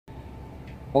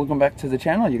Welcome back to the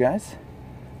channel, you guys.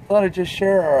 Thought I'd just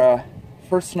share our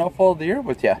first snowfall of the year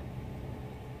with you.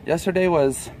 Yesterday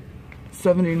was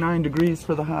 79 degrees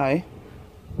for the high.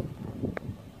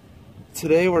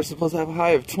 Today we're supposed to have a high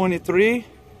of 23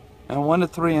 and 1 to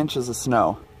 3 inches of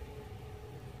snow.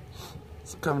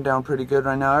 It's coming down pretty good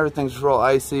right now. Everything's real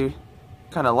icy.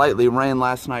 Kind of lightly rained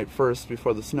last night first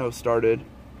before the snow started.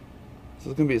 So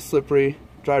it's gonna be a slippery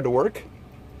drive to work.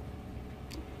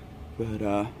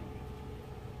 But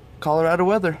Colorado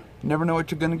weather, never know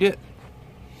what you're gonna get.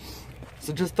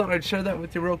 So just thought I'd share that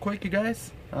with you real quick, you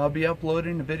guys. I'll be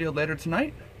uploading a video later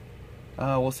tonight.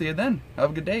 We'll see you then.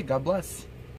 Have a good day. God bless.